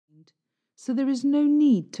so there is no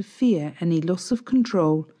need to fear any loss of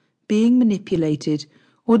control, being manipulated,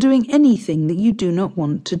 or doing anything that you do not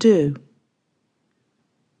want to do.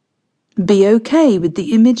 Be okay with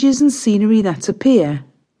the images and scenery that appear.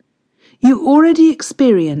 You already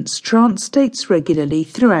experience trance states regularly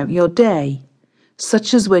throughout your day,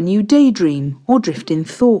 such as when you daydream or drift in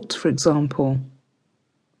thought, for example.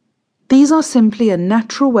 These are simply a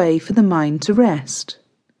natural way for the mind to rest.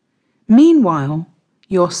 Meanwhile,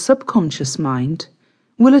 your subconscious mind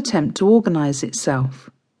will attempt to organize itself,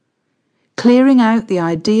 clearing out the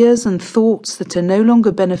ideas and thoughts that are no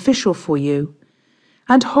longer beneficial for you,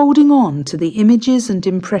 and holding on to the images and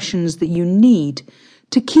impressions that you need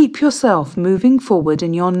to keep yourself moving forward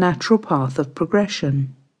in your natural path of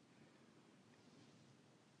progression.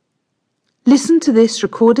 Listen to this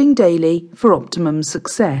recording daily for optimum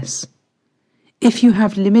success. If you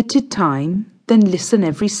have limited time, then listen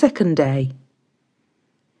every second day.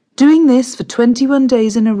 Doing this for 21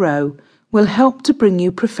 days in a row will help to bring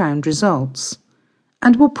you profound results,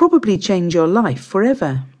 and will probably change your life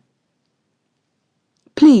forever.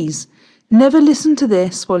 Please, never listen to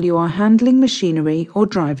this while you are handling machinery or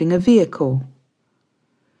driving a vehicle.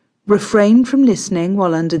 Refrain from listening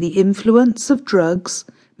while under the influence of drugs,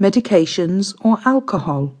 medications, or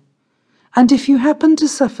alcohol. And if you happen to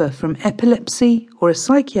suffer from epilepsy or a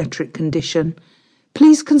psychiatric condition,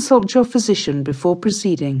 please consult your physician before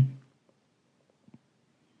proceeding.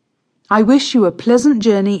 I wish you a pleasant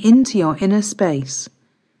journey into your inner space,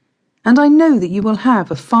 and I know that you will have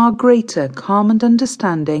a far greater calm and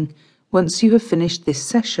understanding once you have finished this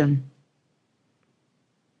session.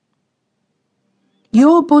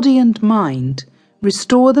 Your body and mind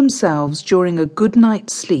restore themselves during a good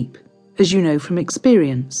night's sleep, as you know from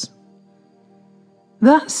experience.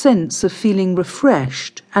 That sense of feeling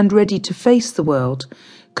refreshed and ready to face the world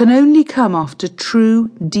can only come after true,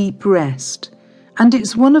 deep rest, and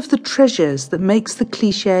it's one of the treasures that makes the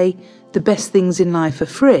cliché, "the best things in life are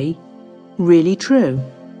free," really true.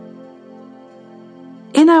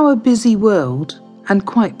 In our busy world, and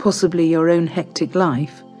quite possibly your own hectic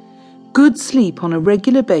life, good sleep on a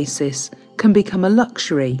regular basis can become a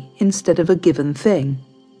luxury instead of a given thing.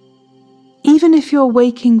 Even if you're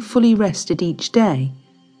waking fully rested each day,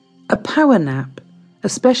 a power nap,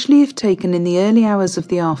 especially if taken in the early hours of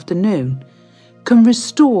the afternoon, can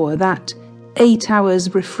restore that 8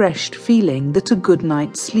 hours refreshed feeling that a good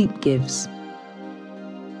night's sleep gives.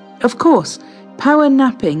 Of course, power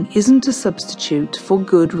napping isn't a substitute for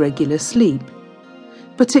good regular sleep,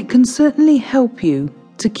 but it can certainly help you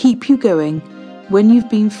to keep you going when you've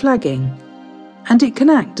been flagging, and it can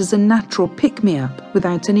act as a natural pick-me-up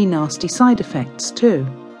without any nasty side effects too.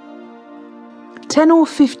 10 or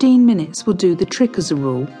 15 minutes will do the trick as a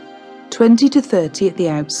rule, 20 to 30 at the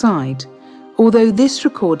outside, although this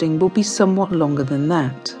recording will be somewhat longer than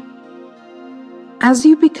that. As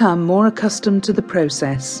you become more accustomed to the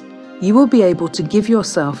process, you will be able to give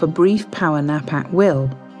yourself a brief power nap at will.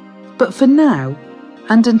 But for now,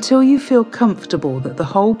 and until you feel comfortable that the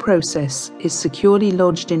whole process is securely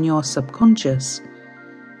lodged in your subconscious,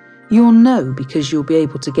 you'll know because you'll be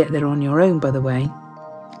able to get there on your own, by the way.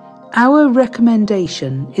 Our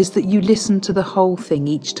recommendation is that you listen to the whole thing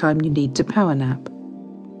each time you need to power nap,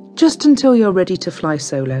 just until you're ready to fly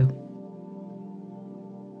solo.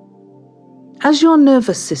 As your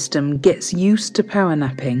nervous system gets used to power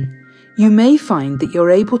napping, you may find that you're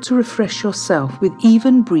able to refresh yourself with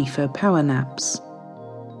even briefer power naps.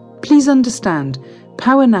 Please understand,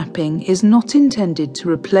 power napping is not intended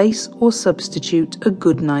to replace or substitute a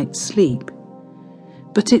good night's sleep,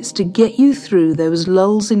 but it's to get you through those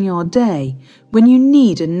lulls in your day when you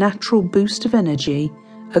need a natural boost of energy,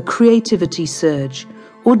 a creativity surge,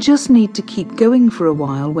 or just need to keep going for a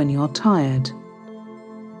while when you're tired.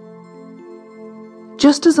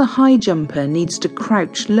 Just as a high jumper needs to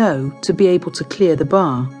crouch low to be able to clear the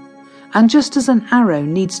bar, and just as an arrow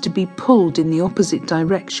needs to be pulled in the opposite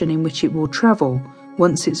direction in which it will travel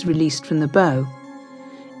once it's released from the bow,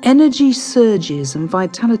 energy surges and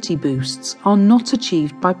vitality boosts are not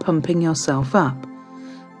achieved by pumping yourself up,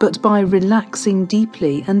 but by relaxing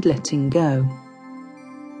deeply and letting go.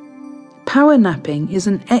 Power napping is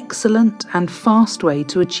an excellent and fast way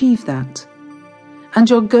to achieve that, and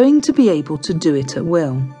you're going to be able to do it at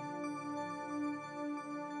will.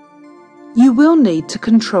 You will need to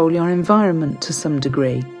control your environment to some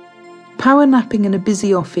degree. Power napping in a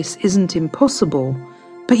busy office isn't impossible,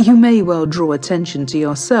 but you may well draw attention to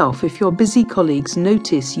yourself if your busy colleagues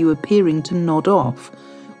notice you appearing to nod off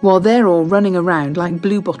while they're all running around like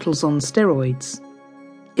blue bottles on steroids.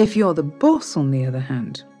 If you're the boss, on the other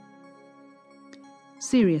hand,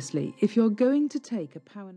 seriously, if you're going to take a power